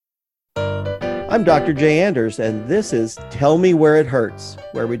I'm Dr. Jay Anders, and this is Tell Me Where It Hurts,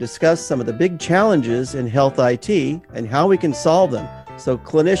 where we discuss some of the big challenges in health IT and how we can solve them so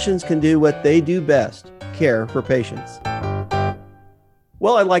clinicians can do what they do best, care for patients.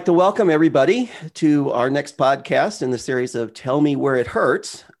 Well, I'd like to welcome everybody to our next podcast in the series of Tell Me Where It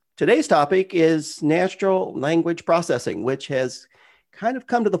Hurts. Today's topic is natural language processing, which has kind of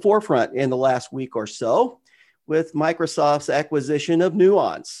come to the forefront in the last week or so with Microsoft's acquisition of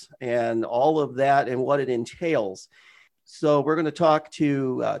Nuance and all of that and what it entails. So we're going to talk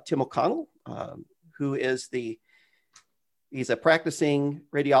to Tim O'Connell, who is he's a practicing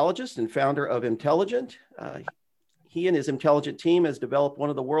radiologist and founder of Emtelligent. He and his Emtelligent team has developed one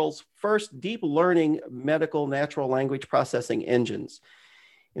of the world's first deep learning medical natural language processing engines.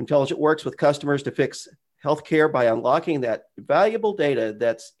 Emtelligent works with customers to fix healthcare by unlocking that valuable data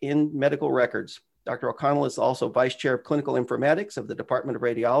that's in medical records. Dr. O'Connell is also Vice Chair of Clinical Informatics of the Department of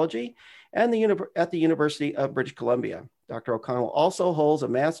Radiology and at the University of British Columbia. Dr. O'Connell also holds a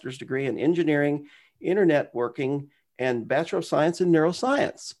master's degree in engineering, internet working, and Bachelor of Science in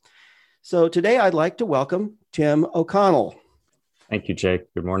Neuroscience. So today I'd like to welcome Tim O'Connell. Thank you,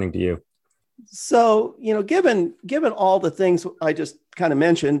 Jake. Good morning to you. So, given all the things I just kind of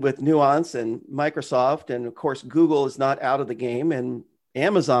mentioned with Nuance and Microsoft, and of course, Google is not out of the game, and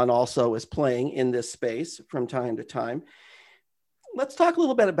Amazon also is playing in this space from time to time. Let's talk a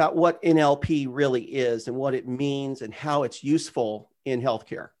little bit about what NLP really is and what it means and how it's useful in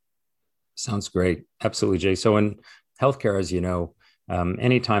healthcare. Sounds great. Absolutely, Jay. So in healthcare, as you know,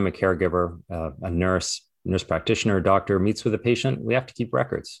 anytime a caregiver, a nurse practitioner, doctor meets with a patient, we have to keep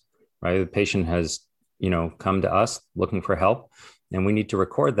records, right? The patient has, come to us looking for help, and we need to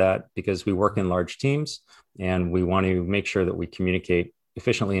record that because we work in large teams and we want to make sure that we communicate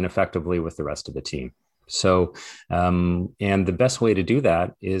efficiently and effectively with the rest of the team. So, and the best way to do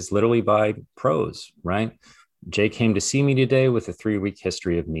that is literally by prose, right? Jay came to see me today with a 3-week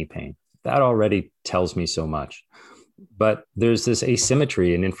history of knee pain. That already tells me so much. But there's this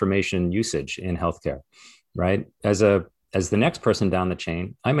asymmetry in information usage in healthcare, right? As the next person down the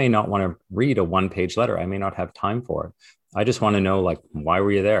chain, I may not want to read a 1-page letter. I may not have time for it. I just want to know, why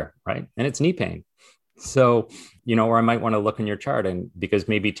were you there, right? And it's knee pain. So, or I might want to look in your chart and because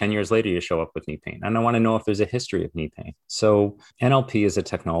maybe 10 years later you show up with knee pain. And I want to know if there's a history of knee pain. So NLP is a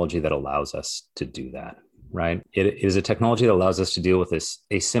technology that allows us to do that, right? It is a technology that allows us to deal with this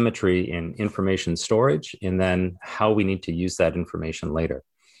asymmetry in information storage and then how we need to use that information later,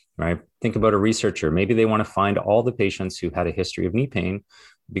 right? Think about a researcher. Maybe they want to find all the patients who had a history of knee pain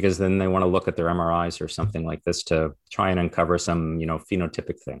because then they want to look at their MRIs or something like this to try and uncover some,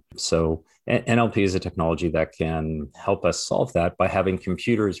 phenotypic thing. So NLP is a technology that can help us solve that by having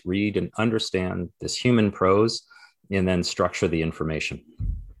computers read and understand this human prose and then structure the information.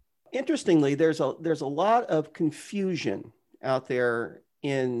 Interestingly, there's a lot of confusion out there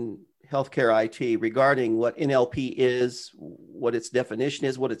in healthcare IT regarding what NLP is, what its definition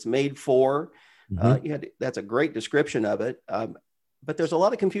is, what it's made for. Mm-hmm. That's a great description of it. But there's a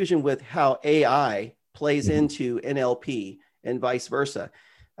lot of confusion with how AI plays mm-hmm. into NLP and vice versa.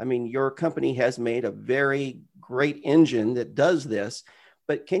 I mean, your company has made a very great engine that does this,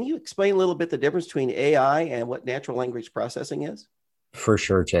 but can you explain a little bit the difference between AI and what natural language processing is? For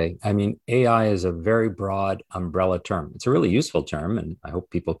sure, Jay. I mean, AI is a very broad umbrella term. It's a really useful term, and I hope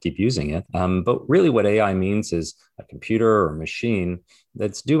people keep using it. But really what AI means is a computer or machine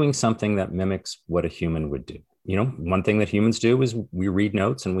that's doing something that mimics what a human would do. One thing that humans do is we read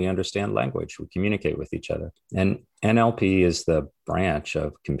notes and we understand language. We communicate with each other. And NLP is the branch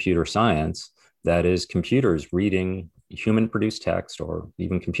of computer science that is computers reading human-produced text or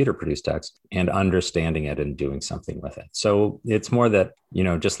even computer-produced text and understanding it and doing something with it. So it's more that,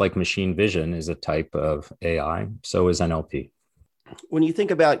 just like machine vision is a type of AI, so is NLP. When you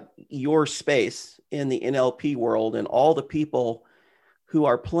think about your space in the NLP world and all the people who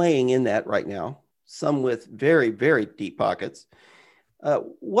are playing in that right now, some with very, very deep pockets,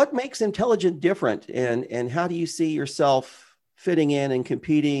 what makes Emtelligent different and how do you see yourself fitting in and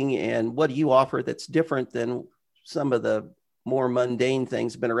competing, and what do you offer that's different than some of the more mundane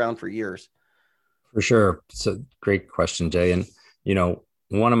things have been around for years? For sure. It's a great question, Jay. And,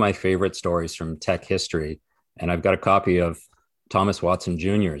 one of my favorite stories from tech history, and I've got a copy of Thomas Watson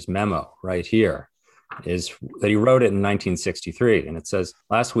Jr.'s memo right here, is that he wrote it in 1963. And it says,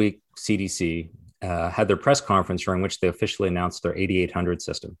 last week, CDC had their press conference during which they officially announced their 8800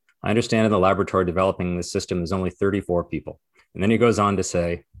 system. I understand in the laboratory developing this system, there's only 34 people. And then he goes on to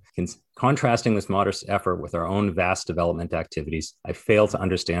say, contrasting this modest effort with our own vast development activities, I fail to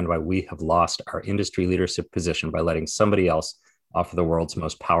understand why we have lost our industry leadership position by letting somebody else off of the world's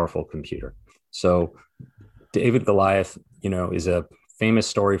most powerful computer. So David Goliath, is a famous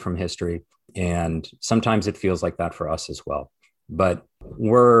story from history. And sometimes it feels like that for us as well. But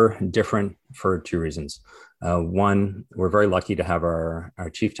we're different for two reasons. One, we're very lucky to have our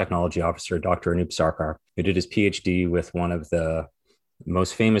chief technology officer, Dr. Anup Sarkar, who did his PhD with one of the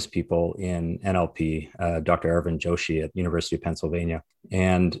most famous people in NLP, Dr. Arvind Joshi at University of Pennsylvania.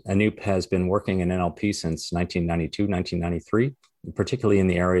 And Anup has been working in NLP since 1992, 1993, particularly in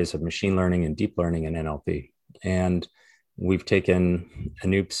the areas of machine learning and deep learning and NLP. And we've taken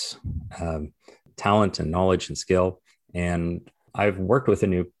Anup's talent and knowledge and skill, and I've worked with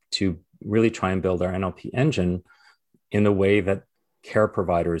Anup to really try and build our NLP engine in the way that care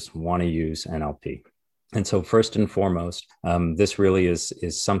providers want to use NLP. And so first and foremost, this really is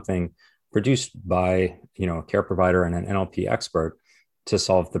something produced by a care provider and an NLP expert to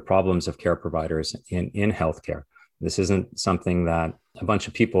solve the problems of care providers in healthcare. This isn't something that a bunch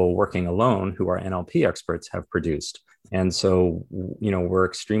of people working alone who are NLP experts have produced. And so, we're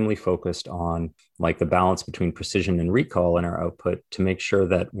extremely focused on like the balance between precision and recall in our output to make sure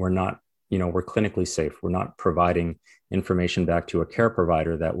that we're not, we're clinically safe. We're not providing information back to a care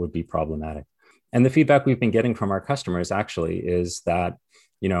provider that would be problematic. And the feedback we've been getting from our customers actually is that,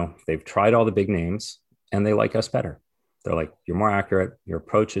 they've tried all the big names and they like us better. They're like, you're more accurate, your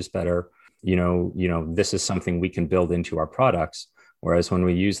approach is better. This is something we can build into our products. Whereas when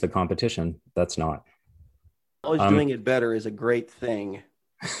we use the competition, that's not. Always doing it better is a great thing.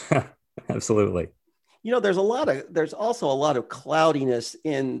 Absolutely. There's also a lot of cloudiness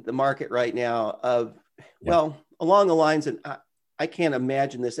in the market right now along the lines, and I can't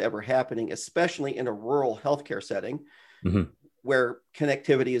imagine this ever happening, especially in a rural healthcare setting where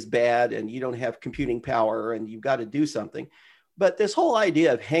connectivity is bad and you don't have computing power and you've got to do something. But this whole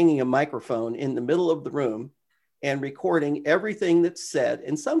idea of hanging a microphone in the middle of the room and recording everything that's said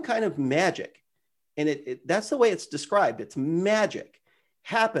in some kind of magic, and that's the way it's described. It's magic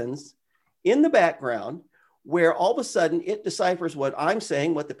happens in the background where all of a sudden it deciphers what I'm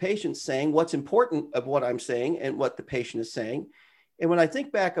saying, what the patient's saying, what's important of what I'm saying and what the patient is saying. And when I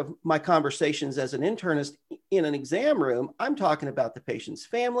think back of my conversations as an internist in an exam room, I'm talking about the patient's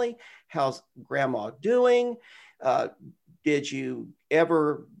family. How's grandma doing? Did you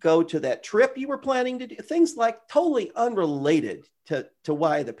ever go to that trip you were planning to do? Things like totally unrelated to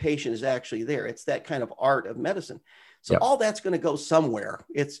why the patient is actually there. It's that kind of art of medicine. So all that's going to go somewhere.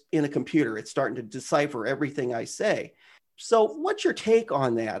 It's in a computer. It's starting to decipher everything I say. So what's your take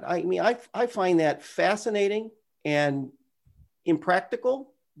on that? I mean, I find that fascinating and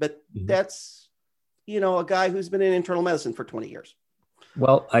impractical, but that's, a guy who's been in internal medicine for 20 years.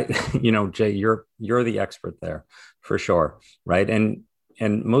 Well, Jay, you're the expert there for sure. Right. And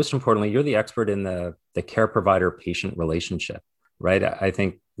most importantly, you're the expert in the care provider patient relationship. Right. I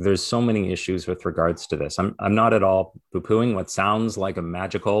think there's so many issues with regards to this. I'm not at all poo-pooing what sounds like a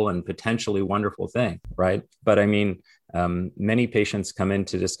magical and potentially wonderful thing. Right. But I mean, many patients come in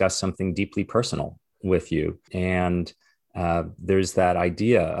to discuss something deeply personal with you. And there's that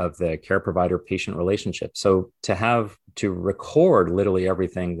idea of the care provider patient relationship. So to record literally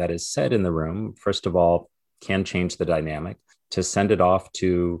everything that is said in the room, first of all, can change the dynamic. To send it off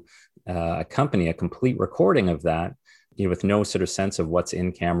to a company, a complete recording of that, with no sort of sense of what's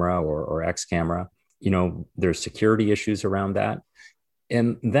in camera or X camera, there's security issues around that.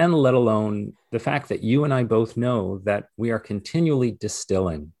 And then let alone the fact that you and I both know that we are continually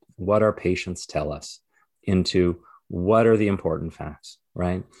distilling what our patients tell us into what are the important facts,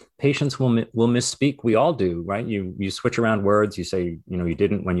 right? Patients will misspeak. We all do, right? You switch around words. You say, you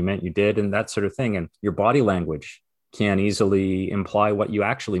didn't when you meant you did, and that sort of thing. And your body language can easily imply what you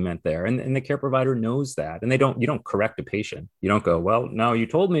actually meant there. And the care provider knows that. And you don't correct a patient. You don't go, well, no, you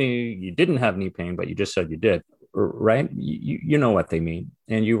told me you didn't have knee pain, but you just said you did, right? You know what they mean,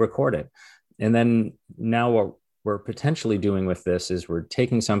 and you record it. And then now what we're potentially doing with this is we're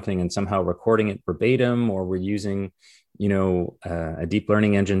taking something and somehow recording it verbatim, or we're using, a deep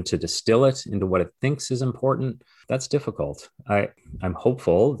learning engine to distill it into what it thinks is important. That's difficult. I'm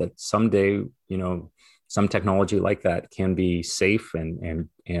hopeful that someday, some technology like that can be safe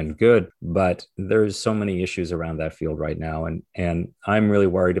and good, but there's so many issues around that field right now. And I'm really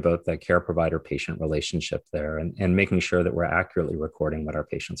worried about the care provider patient relationship there and making sure that we're accurately recording what our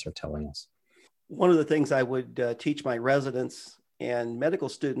patients are telling us. One of the things I would teach my residents and medical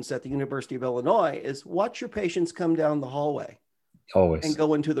students at the University of Illinois is watch your patients come down the hallway. Always. And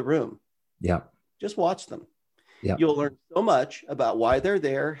go into the room. Yeah. Just watch them. Yeah. You'll learn so much about why they're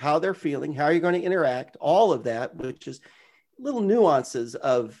there, how they're feeling, how you're going to interact, all of that, which is little nuances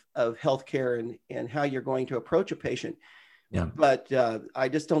of healthcare and how you're going to approach a patient. Yeah. But I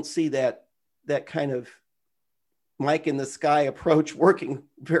just don't see that kind of Mike in the sky approach working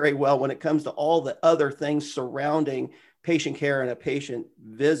very well when it comes to all the other things surrounding patient care and a patient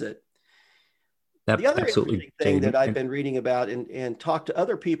visit. The other Absolutely, interesting thing that Jaden. I've been reading about and talked to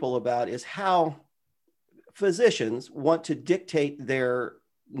other people about is how physicians want to dictate their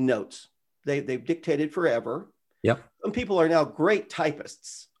notes. They've dictated forever. Yep. Some people are now great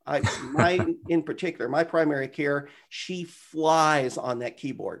typists. In particular, my primary care, she flies on that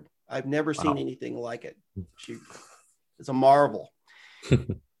keyboard. I've never seen anything like it. She is a marvel.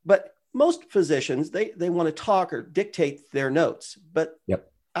 But most physicians, they want to talk or dictate their notes. But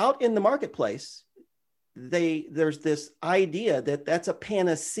out in the marketplace, there's this idea that that's a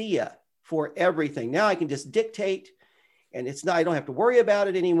panacea for everything. Now I can just dictate, and I don't have to worry about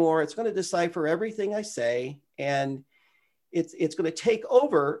it anymore. It's going to decipher everything I say, and it's going to take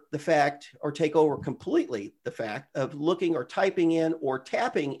over completely the fact of looking or typing in or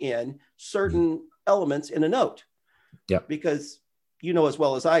tapping in certain elements in a note. Yeah. Because you know as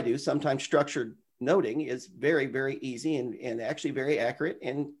well as I do, sometimes structured noting is very, very easy and actually very accurate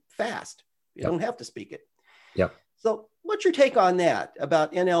and fast. You don't have to speak it. Yep. So what's your take on that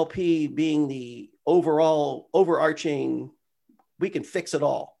about NLP being the overall overarching, we can fix it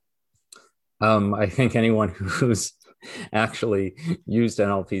all? I think anyone who's actually used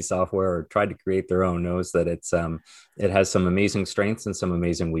NLP software or tried to create their own knows that it has some amazing strengths and some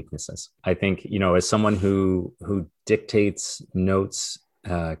amazing weaknesses. I think, as someone who dictates notes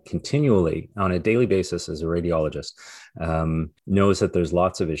continually on a daily basis as a radiologist, knows that there's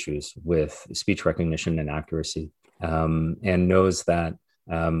lots of issues with speech recognition and accuracy, and knows that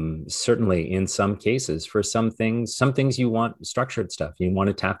certainly in some cases, for some things you want structured stuff, you want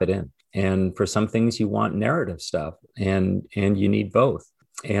to tap it in. And for some things you want narrative stuff, and you need both.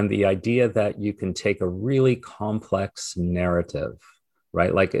 And the idea that you can take a really complex narrative,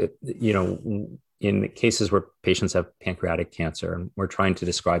 right? Like, in cases where patients have pancreatic cancer, and we're trying to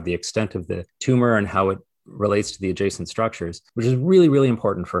describe the extent of the tumor and how it relates to the adjacent structures, which is really, really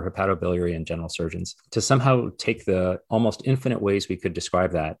important for hepatobiliary and general surgeons, to somehow take the almost infinite ways we could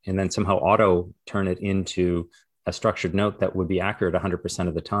describe that and then somehow auto turn it into a structured note that would be accurate 100%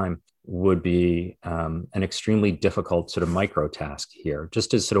 of the time would be an extremely difficult sort of micro task here,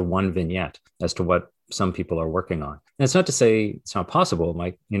 just as sort of one vignette as to what some people are working on. And it's not to say it's not possible.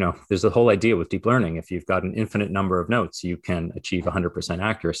 Like, there's the whole idea with deep learning. If you've got an infinite number of notes, you can achieve 100%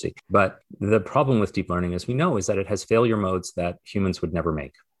 accuracy. But the problem with deep learning, as we know, is that it has failure modes that humans would never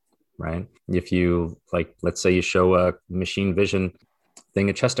make, right? If you, let's say you show a machine vision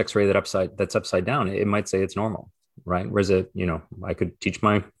thing, a chest x-ray that's upside down, it might say it's normal, right? Whereas I could teach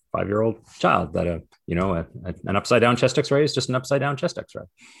my 5-year-old child that an upside down chest x-ray is just an upside down chest x-ray.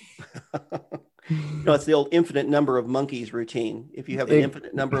 It's the old infinite number of monkeys routine. If you have an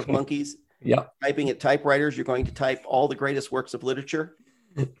infinite number of monkeys typing at typewriters, you're going to type all the greatest works of literature.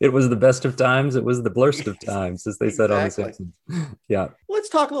 It was the best of times. It was the blurst of times, as they said on The Simpsons. Yeah. Let's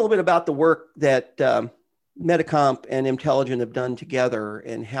talk a little bit about the work that Medicomp and Emtelligent have done together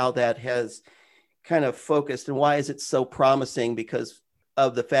and how that has kind of focused, and why is it so promising? Because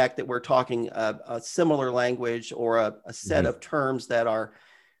of the fact that we're talking a similar language or a set of terms that are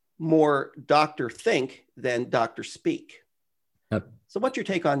more doctor think than doctor speak. Yep. So what's your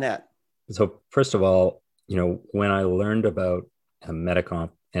take on that? So first of all, when I learned about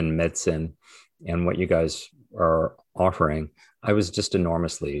Medicomp and medicine and what you guys are offering, I was just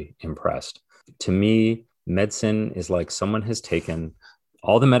enormously impressed. To me, medicine is like someone has taken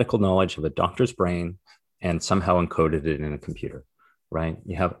all the medical knowledge of a doctor's brain and somehow encoded it in a computer, right?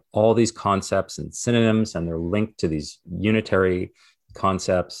 You have all these concepts and synonyms, and they're linked to these unitary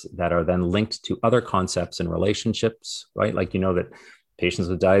concepts that are then linked to other concepts and relationships, right? Like, that patients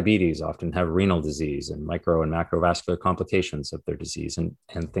with diabetes often have renal disease and micro and macrovascular complications of their disease and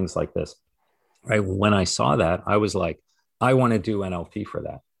things like this, right? When I saw that, I was like, I want to do NLP for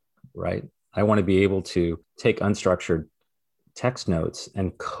that, right? I want to be able to take unstructured text notes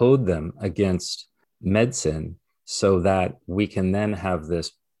and code them against medicine so that we can then have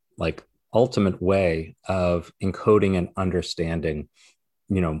this ultimate way of encoding and understanding,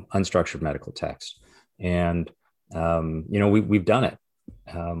 unstructured medical text. And, we've done it.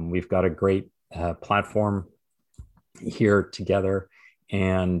 We've got a great platform here together.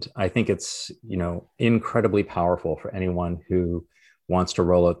 And I think it's, incredibly powerful for anyone who wants to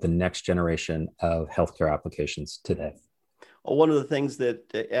roll out the next generation of healthcare applications today. Well, one of the things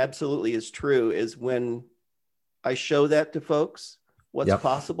that absolutely is true is when I show that to folks, what's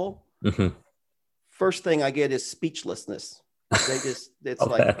possible, first thing I get is speechlessness. It's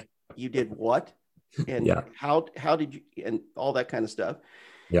like, you did what? and Yeah. how did you, and all that kind of stuff.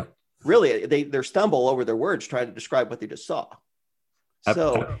 Yeah. Really, they stumble over their words trying to describe what they just saw.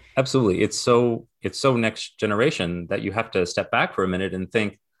 So Absolutely. It's so next generation that you have to step back for a minute and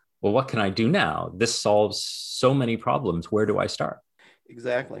think, well, what can I do now? This solves so many problems. Where do I start?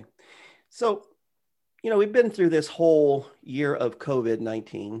 exactly. So, we've been through this whole year of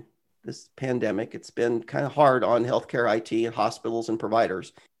COVID-19, this pandemic. It's been kind of hard on healthcare IT and hospitals and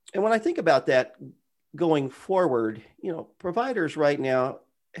providers. And when I think about that going forward, providers right now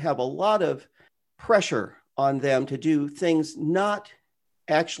have a lot of pressure on them to do things not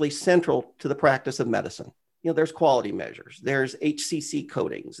actually central to the practice of medicine. There's quality measures, there's HCC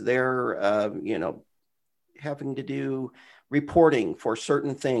codings, they're having to do reporting for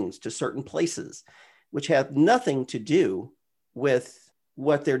certain things to certain places, which have nothing to do with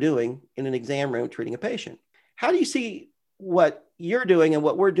what they're doing in an exam room treating a patient. How do you see what you're doing and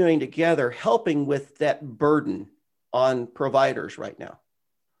what we're doing together helping with that burden on providers right now?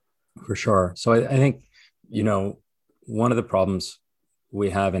 For sure. So I think, one of the problems we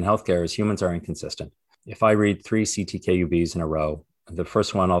have in healthcare is humans are inconsistent. If I read 3 CTKUBs in a row, the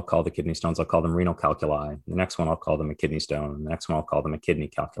first one I'll call the kidney stones, I'll call them renal calculi. The next one I'll call them a kidney stone. The next one I'll call them a kidney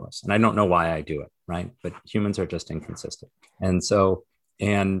calculus. And I don't know why I do it, right? But humans are just inconsistent.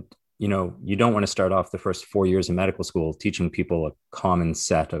 You don't want to start off the first 4 years of medical school teaching people a common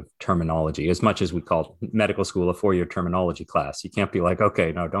set of terminology, as much as we call medical school a 4-year terminology class. You can't be like,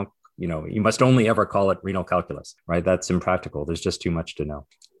 okay, no, don't, you must only ever call it renal calculus, right? That's impractical. There's just too much to know.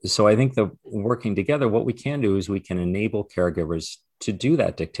 So I think that working together, what we can do is we can enable caregivers to do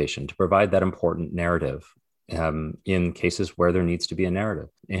that dictation, to provide that important narrative in cases where there needs to be a narrative.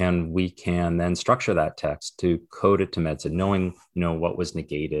 And we can then structure that text to code it to medicine, knowing, what was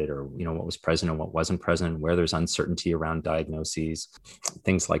negated or, what was present and what wasn't present, where there's uncertainty around diagnoses,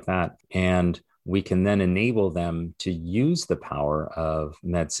 things like that. And we can then enable them to use the power of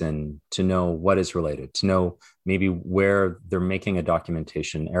medicine to know what is related, to know maybe where they're making a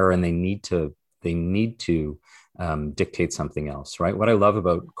documentation error and they need to dictate something else, right? What I love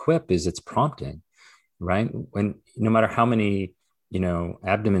about Quip is its prompting, right? When no matter how many,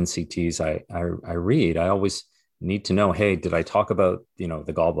 abdomen CTs I read, I always need to know, hey, did I talk about, the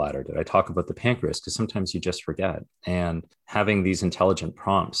gallbladder? Did I talk about the pancreas? Because sometimes you just forget. And having these intelligent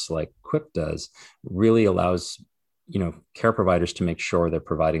prompts like Quip does really allows, care providers to make sure they're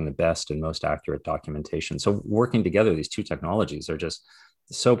providing the best and most accurate documentation. So working together, these two technologies are just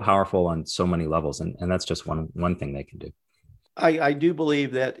so powerful on so many levels. And that's just one thing they can do. I do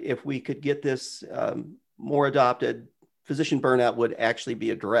believe that if we could get this more adopted, physician burnout would actually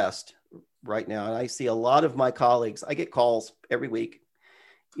be addressed right now. And I see a lot of my colleagues, I get calls every week,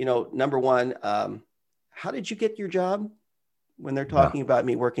 number one, how did you get your job? When they're talking about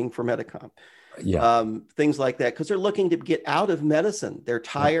me working for Medicom, things like that, because they're looking to get out of medicine. They're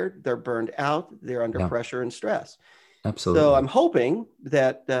tired, they're burned out, they're under pressure and stress. Absolutely. So I'm hoping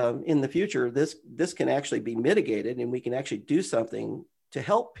that in the future, this can actually be mitigated and we can actually do something to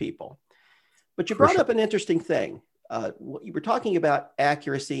help people. But you brought up an interesting thing. You were talking about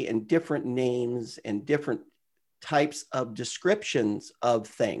accuracy and different names and different types of descriptions of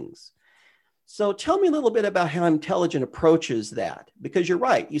things. So tell me a little bit about how Emtelligent approaches that, because you're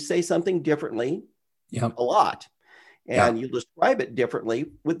right. You say something differently a lot, and you describe it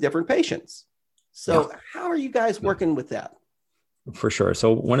differently with different patients. So how are you guys working with that? For sure.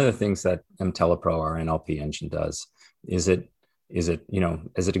 So one of the things that IntelliPro, our NLP engine, does is as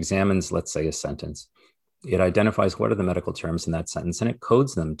it examines, let's say, a sentence, it identifies what are the medical terms in that sentence and it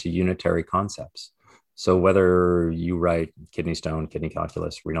codes them to unitary concepts. So whether you write kidney stone, kidney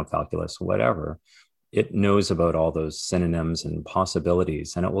calculus, renal calculus, whatever, it knows about all those synonyms and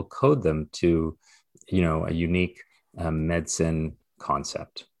possibilities, and it will code them to, a unique medicine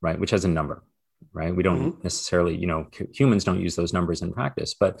concept, right? Which has a number, right? We don't necessarily, humans don't use those numbers in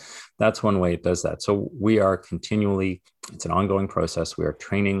practice, but that's one way it does that. So we are continually, it's an ongoing process. We are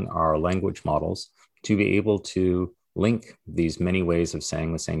training our language models to be able to link these many ways of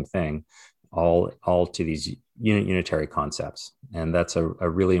saying the same thing all to these unitary concepts. And that's a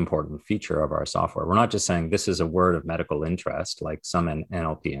really important feature of our software. We're not just saying this is a word of medical interest like some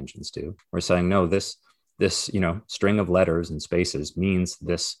NLP engines do. We're saying, no, this string of letters and spaces means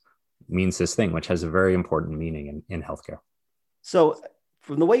this thing, which has a very important meaning in healthcare. So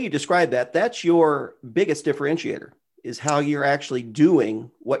from the way you describe that, that's your biggest differentiator, is how you're actually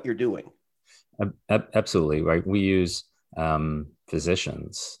doing what you're doing. Absolutely, right. We use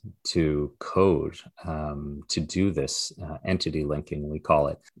physicians to code to do this entity linking, we call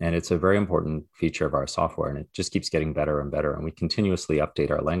it. And it's a very important feature of our software, and it just keeps getting better and better. And we continuously update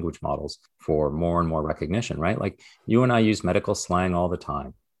our language models for more and more recognition, right? Like you and I use medical slang all the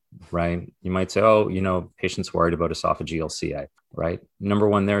time, right? You might say, oh, patients worried about esophageal CA, right? Number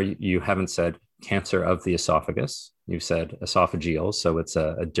one there, you haven't said cancer of the esophagus. You've said esophageal, so it's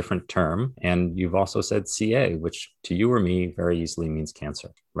a different term. And you've also said CA, which to you or me very easily means cancer,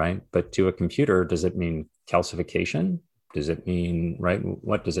 right? But to a computer, does it mean calcification? Does it mean, right?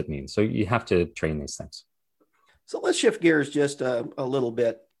 What does it mean? So you have to train these things. So let's shift gears just a little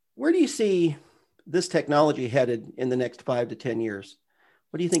bit. Where do you see this technology headed in the next 5 to 10 years?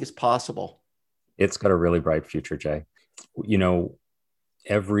 What do you think is possible? It's got a really bright future, Jay.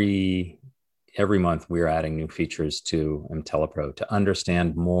 Every month we're adding new features to IntelliPro to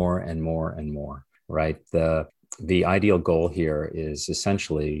understand more and more and more, right? The ideal goal here is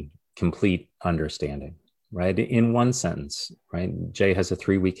essentially complete understanding, right? In one sentence, right? Jay has a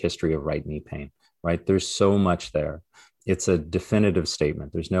 3-week history of right knee pain, right? There's so much there. It's a definitive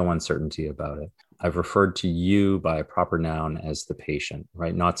statement. There's no uncertainty about it. I've referred to you by a proper noun as the patient,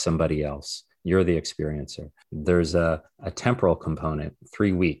 right? Not somebody else. You're the experiencer. There's a temporal component,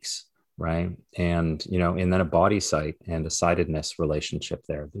 3 weeks, right? And, and then a body site and a sidedness relationship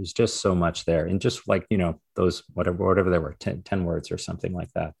there. There's just so much there. And just like, those, whatever they were, 10 words or something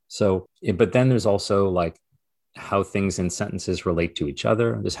like that. So, but then there's also like how things in sentences relate to each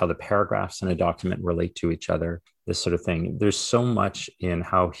other. There's how the paragraphs in a document relate to each other, this sort of thing. There's so much in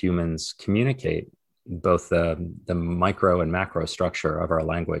how humans communicate, both the micro and macro structure of our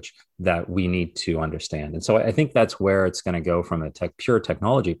language, that we need to understand. And so I think that's where it's going to go from a pure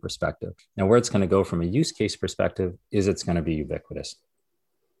technology perspective. Now, where it's going to go from a use case perspective is it's going to be ubiquitous,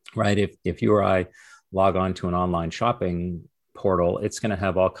 right? If you or I log on to an online shopping portal, it's going to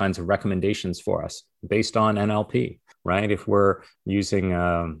have all kinds of recommendations for us based on NLP, right? If we're using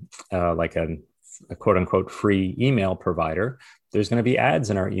like a quote unquote free email provider, there's going to be ads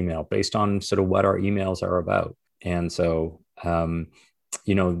in our email based on sort of what our emails are about. And so,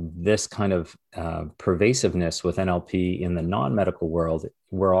 this kind of pervasiveness with NLP in the non-medical world,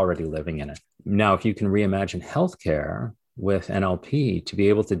 we're already living in it. Now, if you can reimagine healthcare with NLP to be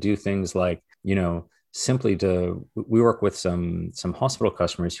able to do things like, we work with some hospital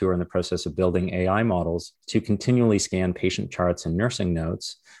customers who are in the process of building AI models to continually scan patient charts and nursing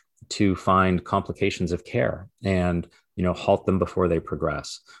notes to find complications of care and, halt them before they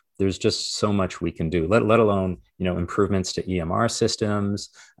progress. There's just so much we can do, let alone, improvements to EMR systems,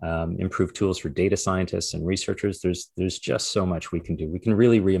 improved tools for data scientists and researchers. There's just so much we can do. We can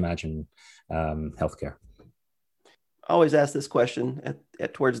really reimagine healthcare. I always ask this question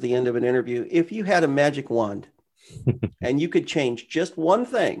at towards the end of an interview. If you had a magic wand and you could change just one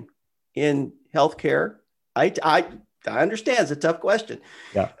thing in healthcare, I understand it's a tough question.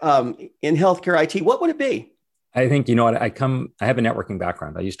 Yeah. In healthcare IT, what would it be? I think, I have a networking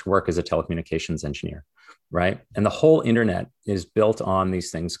background. I used to work as a telecommunications engineer, right? And the whole internet is built on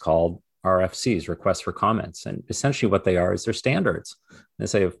these things called RFCs, requests for comments. And essentially what they are is they're standards. They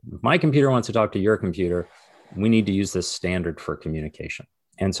say, if my computer wants to talk to your computer, we need to use this standard for communication.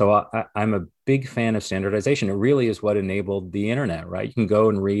 And so I'm a big fan of standardization. It really is what enabled the internet, right? You can go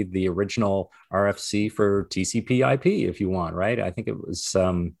and read the original RFC for TCP/IP if you want, right? I think it was,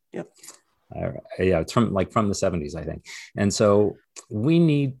 it's from the 70s, I think. And so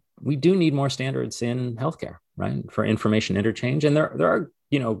we do need more standards in healthcare, right? For information interchange. And there are,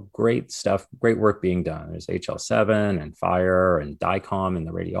 great work being done. There's HL7 and FHIR and DICOM in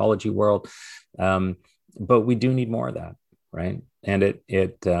the radiology world. But we do need more of that, right? And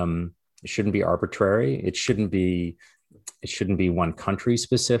it shouldn't be arbitrary. It shouldn't be one country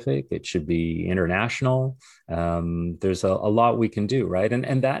specific. It should be international. There's a lot we can do, right?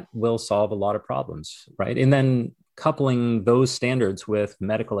 And that will solve a lot of problems, right? And then coupling those standards with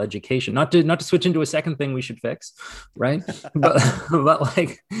medical education, not to switch into a second thing we should fix, right? but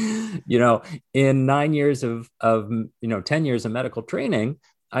like, in 9 years of 10 years of medical training,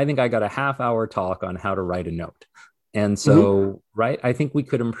 I think I got a half-hour talk on how to write a note. And so, right, I think we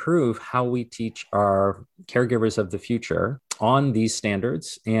could improve how we teach our caregivers of the future on these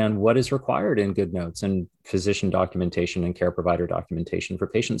standards and what is required in good notes and physician documentation and care provider documentation for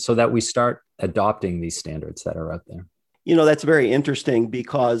patients so that we start adopting these standards that are out there. That's very interesting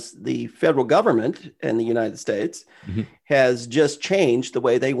because the federal government in the United States has just changed the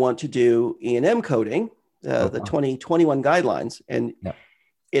way they want to do E&M coding, the 2021 guidelines. And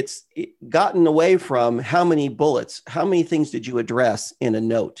it's gotten away from how many bullets, how many things did you address in a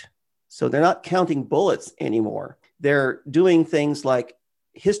note? So they're not counting bullets anymore. They're doing things like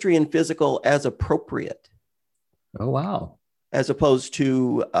history and physical as appropriate. Oh, wow. As opposed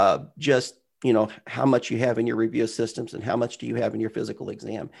to just, how much you have in your review systems and how much do you have in your physical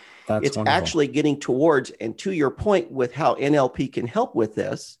exam. That's It's wonderful. actually getting towards, and to your point with how NLP can help with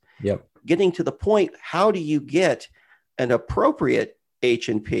this, Yep. getting to the point, how do you get an appropriate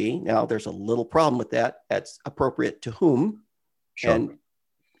H&P? Now, there's a little problem with that. That's appropriate to whom? Sure. And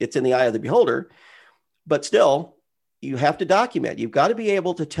it's in the eye of the beholder. But still, you have to document. You've got to be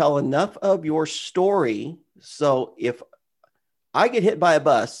able to tell enough of your story. So if I get hit by a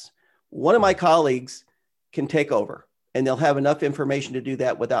bus, one of my colleagues can take over and they'll have enough information to do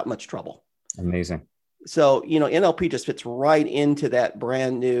that without much trouble. Amazing. So, NLP just fits right into that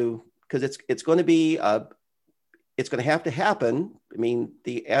brand new, because it's going to be, it's going to have to happen. I mean,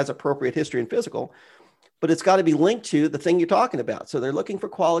 the as appropriate history and physical, but it's got to be linked to the thing you're talking about. So they're looking for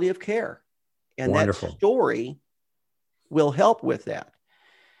quality of care, and Wonderful. that story will help with that.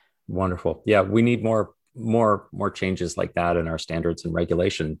 Wonderful. Yeah, we need more changes like that in our standards and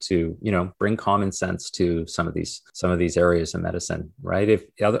regulation to, bring common sense to some of these areas of medicine, right? If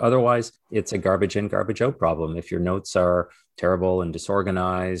otherwise it's a garbage in, garbage out problem. If your notes are terrible and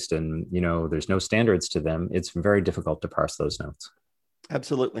disorganized and, there's no standards to them, it's very difficult to parse those notes.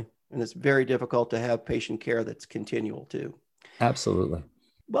 Absolutely. And it's very difficult to have patient care that's continual too. Absolutely.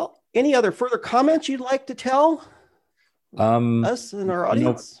 Well, any other further comments you'd like to tell us and our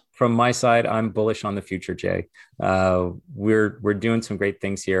audience? From my side, I'm bullish on the future, Jay. We're doing some great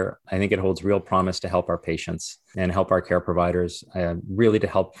things here. I think it holds real promise to help our patients and help our care providers, really to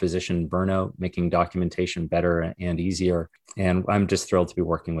help physician burnout, making documentation better and easier. And I'm just thrilled to be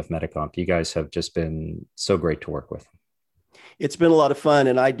working with Medicomp. You guys have just been so great to work with. It's been a lot of fun,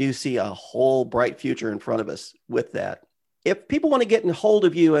 and I do see a whole bright future in front of us with that. If people want to get in hold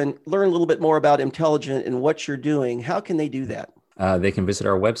of you and learn a little bit more about Emtelligent and what you're doing, how can they do that? They can visit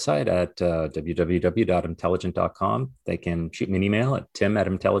our website at www.emtelligent.com. They can shoot me an email at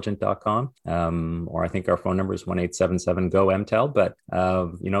tim@emtelligent.com. Or I think our phone number is 1-877-GO-EMTEL. But,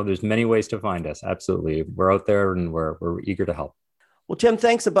 there's many ways to find us. Absolutely. We're out there and we're eager to help. Well, Tim,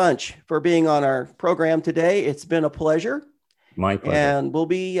 thanks a bunch for being on our program today. It's been a pleasure. My pleasure. And we'll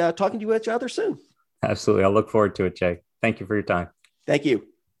be talking to each other soon. Absolutely. I'll look forward to it, Jay. Thank you for your time. Thank you.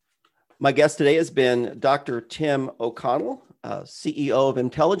 My guest today has been Dr. Tim O'Connell, CEO of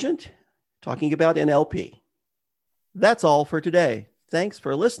Emtelligent, talking about NLP. That's all for today. Thanks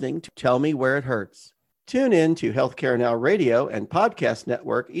for listening to Tell Me Where It Hurts. Tune in to Healthcare Now Radio and Podcast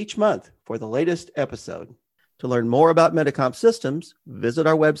Network each month for the latest episode. To learn more about Medicomp systems, visit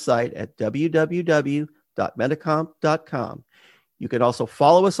our website at www.medicomp.com. You can also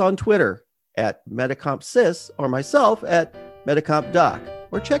follow us on Twitter at MedicompSys or myself at MedicompDoc,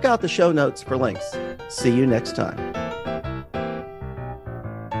 or check out the show notes for links. See you next time.